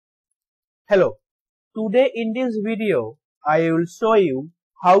Hello, today in this video I will show you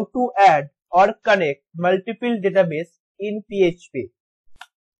how to add or connect multiple databases in PHP.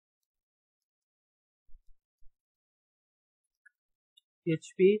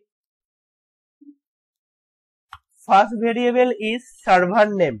 First variable is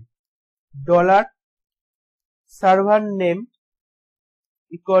server name. $server name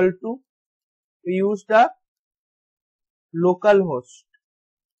equal to use the local host.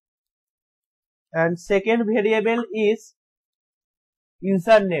 And second variable is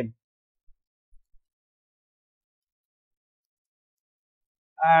username,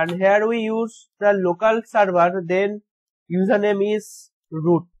 and here we use the local server, then username is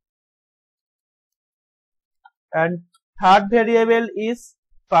root. And third variable is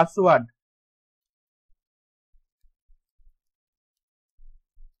password,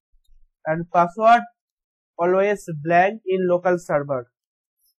 and password always blank in local server.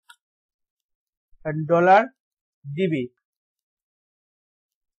 And $DB.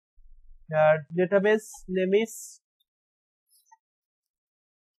 The database name is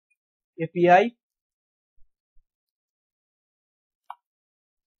API.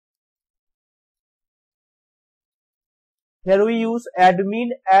 Here we use admin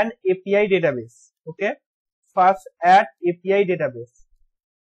and API database. Okay. First add API database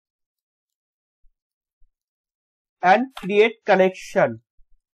and create connection.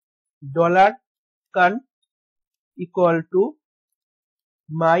 $con equal to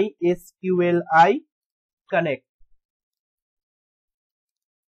MySQLi connect.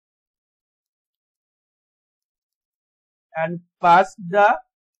 And pass the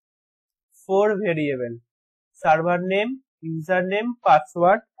four variables: server name, username,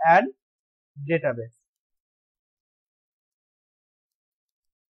 password, and database.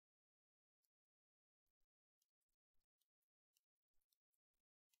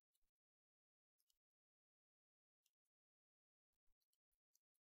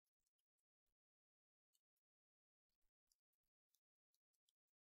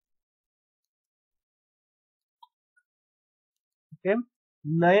 Okay.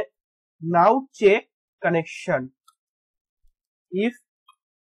 Now check connection. If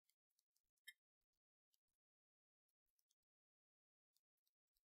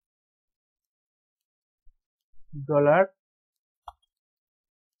 $die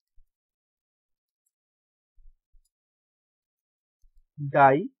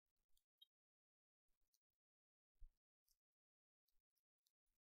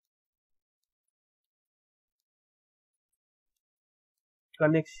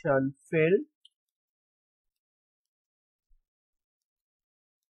connection failed,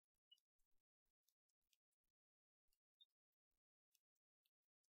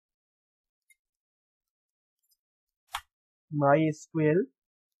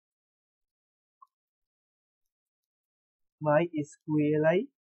 MySQLi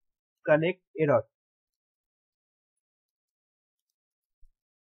connect error.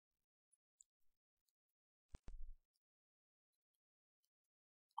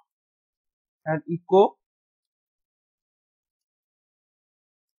 And echo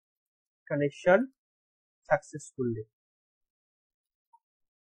connection successfully.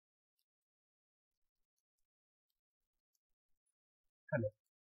 Connect.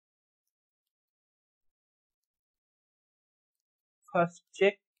 First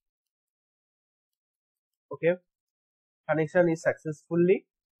check. Okay, connection is successfully.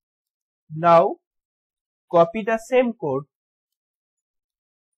 Now copy the same code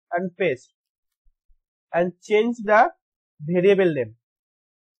and paste and change the variable name.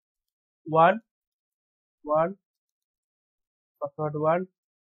 Password 1,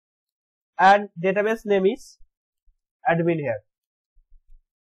 and database name is admin here.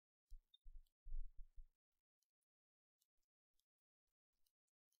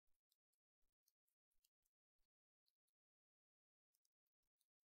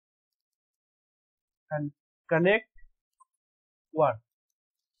 And connect 1,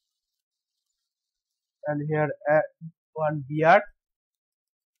 and here add one BR.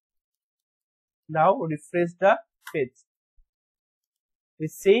 Now refresh the page. We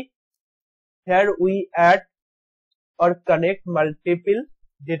see here we add or connect multiple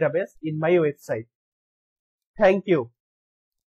database in my website. Thank you.